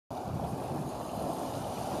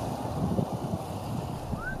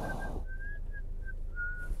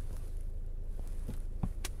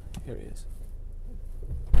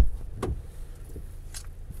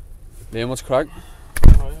Liam, what's crack?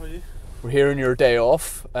 Hi, how are you? We're here on your day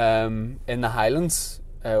off in the Highlands.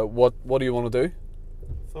 What do you want to do?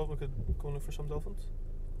 Thought we could go look for some dolphins.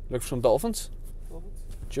 Look for some dolphins?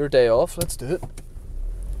 It's your day off, let's do it.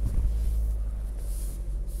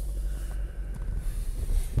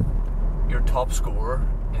 Your top scorer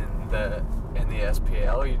in the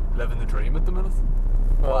SPL. You living the dream at the minute.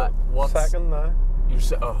 What's second now?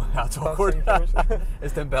 Oh, that's awkward.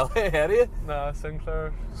 Is Dembele ahead of you? Nah,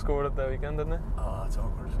 Sinclair scored at the weekend, didn't he? Oh, that's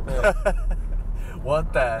awkward.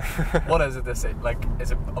 Yeah. What is it this like?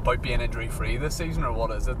 Is it about being injury free this season, or what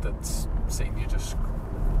is it that's seen you just?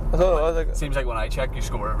 I don't know. Like, seems like when I check, you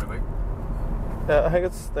score every week. Yeah, I think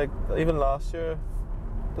it's like even last year,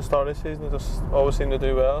 the start of the season, it just always seemed to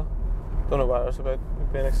do well. Don't know why it's about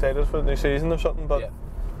being excited for the new season or something, but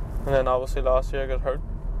and then obviously last year I got hurt,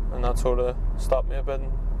 and that sort of stopped me a bit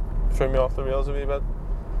and threw me off the rails a wee bit.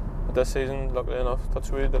 But this season, luckily enough,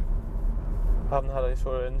 touch wood, that I haven't had any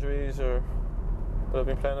sort of injuries but I've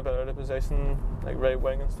been playing a bit out of position, like right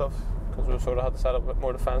wing and stuff, because we sort of had to set up a bit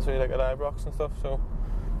more defensively, like at Ibrox and stuff. So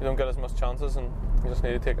you don't get as much chances, and you just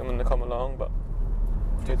need to take them when they come along. But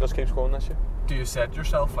it just keeps going this year. Do you set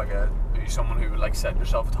yourself are you someone who would like set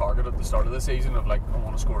yourself a target at the start of the season of like I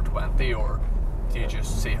want to score 20, or do you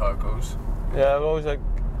just see how it goes? Yeah,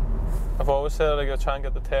 I've always said like I try and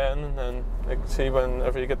get the 10, and then like see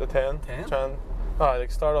whenever you get the 10. 10? Try and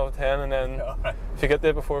like start off at 10, and then if you get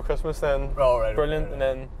there before Christmas, then brilliant, and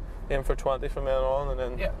then aim for 20 from then on,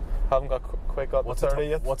 and then haven't quite got the 30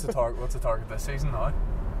 yet. What's the target this season now?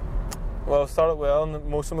 Well, I've started well, and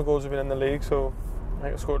most of my goals have been in the league, so I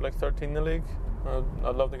think I scored like 13 in the league.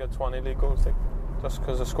 I'd love to get 20 league goals, like, just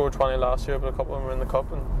because I scored 20 last year, but a couple of them were in the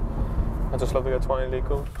cup, and I just love to get 20 league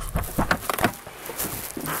goals.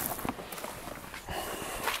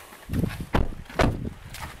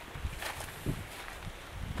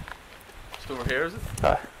 So we're here, is it?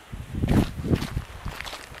 I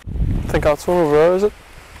think that's one over there, is it?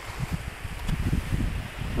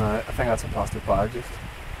 No, I think that's a plastic bag just.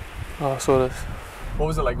 Oh, so it is. What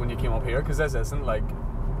was it like when you came up here? Because this isn't like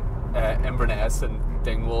Inverness and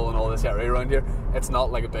Dingwall and all this area around here. It's not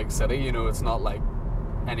like a big city, you know. It's not like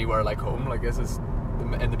anywhere like home. Like this is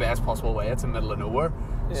in the best possible way. It's in the middle of nowhere.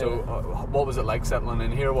 Yeah. So what was it like settling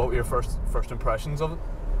in here? What were your first impressions of it?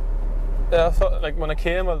 Yeah, I thought, like when I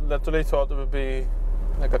came, I literally thought it would be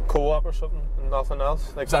like a co-op or something and nothing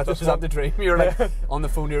else. Like, is that the dream? You're like on the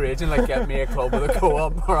phone to your agent, like get me a club with a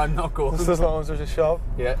co-op or I'm not going. Just as long as there's a shop.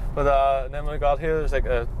 Yeah. But then when I got here, there's like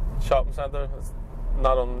a shopping centre. It's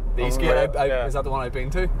not on the Eastgate. Is that the one I've been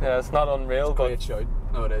to? Yeah, it's not unreal. It's a great shout.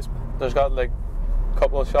 No, it is. There's got like a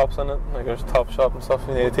couple of shops in it. Like there's a top shop and stuff.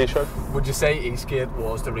 You need a t-shirt. Would you say Eastgate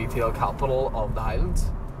was the retail capital of the Highlands?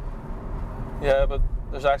 Yeah, but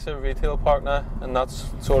there's actually a retail park now, and that's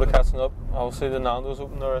sort of catching up. Obviously, the Nando's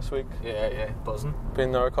opened there this week. Yeah, buzzing.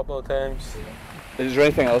 Been there a couple of times. Yeah. Is there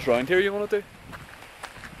anything else around here you want to do?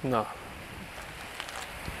 No.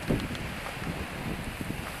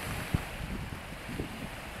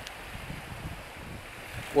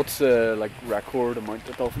 What's the record amount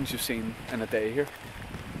of dolphins you've seen in a day here?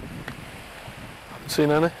 Haven't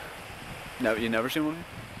seen any. No, you never seen one here?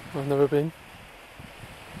 I've never been.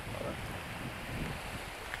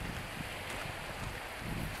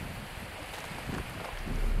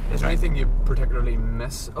 Is there anything you particularly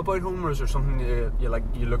miss about home, or is there something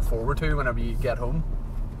you look forward to whenever you get home?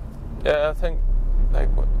 Yeah, I think like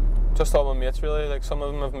just all my mates really. Like some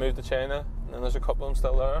of them have moved to China, and then there's a couple of them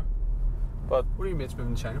still there. But what are your mates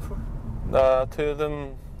moving to China for? Two of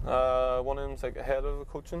them. One of them's like head of a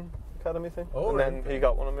coaching academy thing, and then he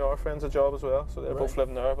got one of my other friends a job as well. So they're both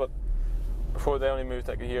living there. But before they only moved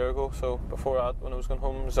like a year ago. So before that, when I was going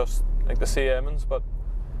home, it was just like the CMs, but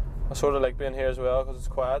I sort of like being here as well because it's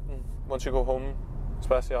quiet, and once you go home,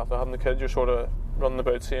 especially after having the kids, you're sort of running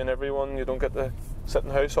about seeing everyone. You don't get to sit in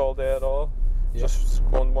the house all day at all. Just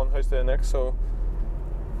going one house to the next. So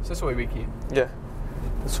is this the way we came? Yeah,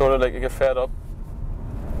 it's sort of like you get fed up.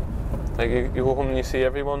 Like you go home and you see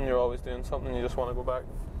everyone, you're always doing something, you just want to go back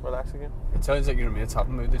and relax again. It sounds like your mates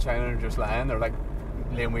haven't moved to China and are just lying. They're like,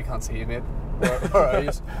 Liam, we can't see you, mate. Where are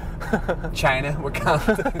you? China, we can't.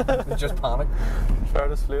 They just panic.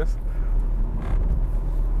 Fairest place.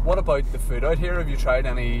 What about the food out here? Have you tried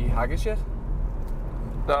any haggis yet?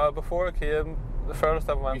 No, before I came, the furthest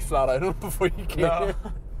I went. You flat out on it before you came here?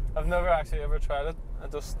 I've never actually ever tried it. I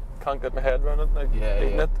just can't get my head around it, like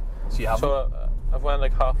eating it. So you haven't? So I've went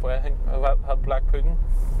like halfway. I think I've had black pudding.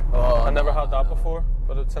 I never had that before,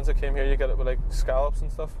 but since I came here, you get it with like scallops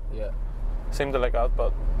and stuff. Yeah. I seem to like that,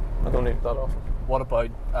 but I don't eat that often. What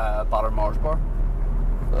about battered Mars bar?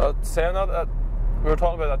 Saying that, We were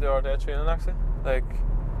talking about that the other day training actually. Like,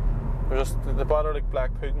 they batter like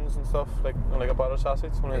black puddings and stuff, like a butter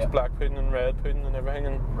sausage. Only it's black pudding and red pudding and everything.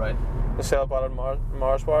 And right. They sell battered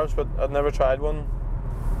Mars bars, but I'd never tried one.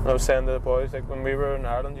 And I was saying to the boys, like when we were in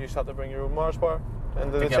Ireland, you used to have to bring your own Mars bar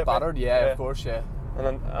into the get battered. Yeah, of course, yeah.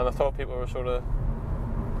 And I thought people were sort of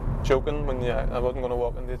joking when I wasn't going to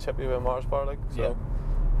walk into the chippy with a Mars bar, like. So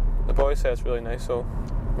the boys say it's really nice, so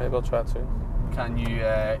maybe I'll try it soon. Can you?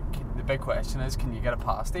 The big question is, can you get a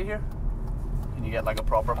pasty here? Can you get like a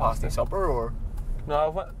proper pasty supper, or?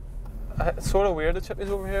 No, it's sort of weird the chippies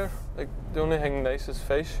over here. Like the only thing nice is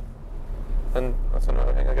fish, and that's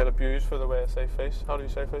another thing. I get abused for the way I say fish. How do you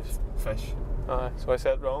say fish? Fish. So I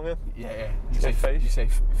said it wrong then? Yeah. You say fish? You say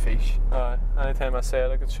fish. Anytime I say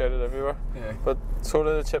it, I get shouted everywhere. Yeah. But sort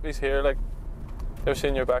of the chippies here, like, you've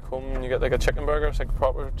seen you're back home and you get like a chicken burger, it's like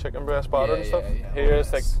proper chicken breast batter and stuff. Yeah. Here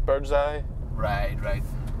it's like bird's eye. Right.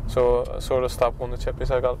 So I sort of stopped going to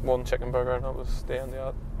chippies. I got one chicken burger and that was the end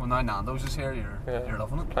of it. Well, now Nando's is here, you're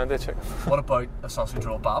loving it. Plenty of chicken. What about a sausage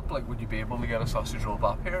roll bap? Like, would you be able to get a sausage roll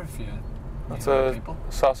bap here if you? That's a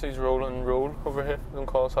sausage roll and roll over here. They don't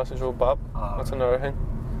call it sausage roll bap. That's another thing.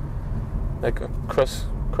 Like a crisp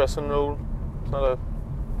and roll. It's not a...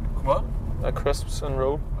 What? A crisps and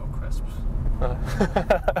roll. Oh, crisps.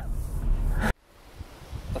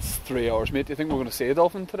 That's 3 hours, mate. Do you think we're going to see a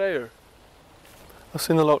dolphin today, or? I've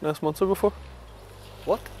seen the Loch Ness Monster before.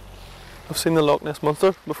 What? I've seen the Loch Ness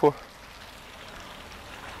Monster before.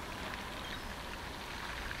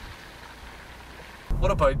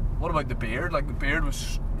 What about the beard? Like, the beard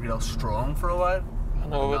was real strong for a while. I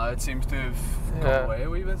know. Now it seems to have gone away a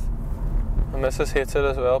wee bit. My missus hates it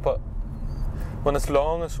as well, but when it's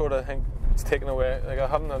long, I sort of think it's taken away. Like, I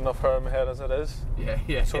haven't enough hair in my head as it is.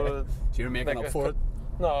 Yeah. So you're making up for it?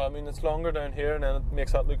 No, I mean, it's longer down here and then it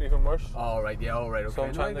makes that look even worse. Oh, right, yeah, okay. So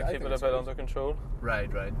I'm trying to keep it a bit under control. Right.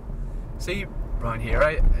 See, around here,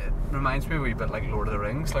 it reminds me a wee bit like Lord of the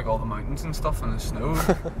Rings, like all the mountains and stuff and the snow.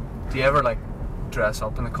 Do you ever, like, dress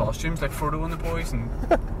up in the costumes like Frodo and the boys and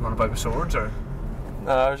run about with swords, or?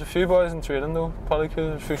 There's a few boys in training though, probably cool.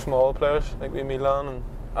 There's a few small players like Milan and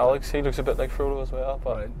Alex. He looks a bit like Frodo as well,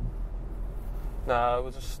 but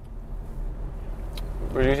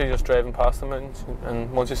we're usually just driving past the mountains,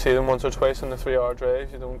 and once you see them once or twice in the 3 hour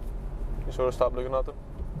drive, you sort of stop looking at them.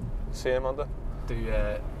 See them, aren't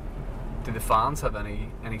they? Do the fans have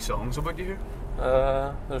any songs about you here?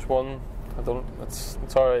 There's one. It's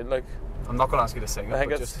alright. Like, I'm not going to ask you to sing it,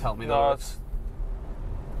 but just tell me the words.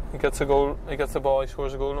 He gets a goal. He gets the ball. He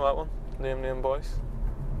scores a goal in that one. Liam Boyce.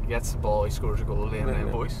 He gets the ball. He scores a goal.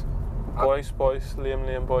 Liam Boyce. Boyce.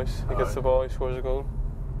 Liam Boyce. He gets the ball. He scores a goal.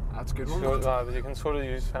 That's a good one. But you can sort of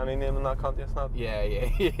use any name in that contest now.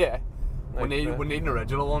 Yeah. Like, we need an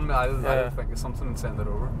original one. I think of something and send it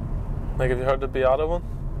over. Like, have you heard the Beata one?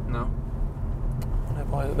 No.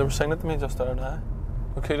 They were singing it to me just there now.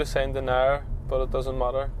 We could have sang the Nair, but it doesn't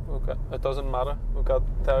matter. It doesn't matter. We've got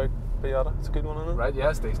Derek Beata. It's a good one, isn't it? Right, yeah,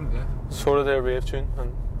 it's decent, yeah. Sort of their rave tune,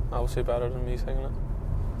 and obviously better than me singing it.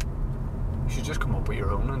 You should just come up with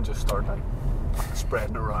your own and just start, like,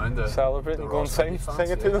 spreading around the celebrate and go and sing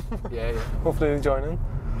it to them. Yeah. Hopefully they join in.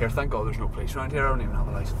 Here, thank God there's no police around here. I don't even have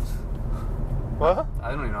a licence. What?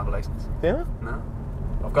 I don't even have a licence. Yeah? No.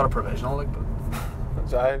 I've got a provisional, like, but...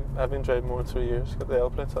 I've been driving more than 3 years. Got the L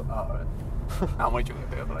plates up. Oh, right. How much you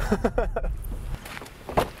get the L plates?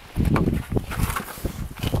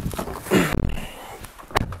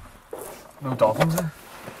 No dolphins in?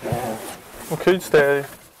 We could stay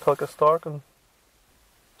till it dark and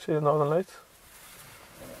see the Northern Lights.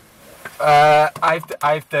 I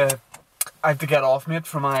have to get off, mate,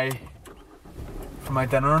 for my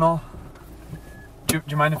dinner and all. Do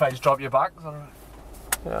you mind if I just drop you back? Is that alright?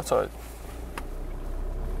 Yeah, that's alright.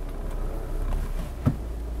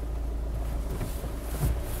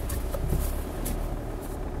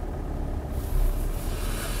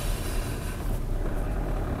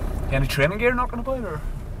 Any training gear knocking about, or?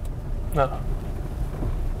 No.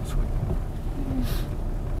 Sweet.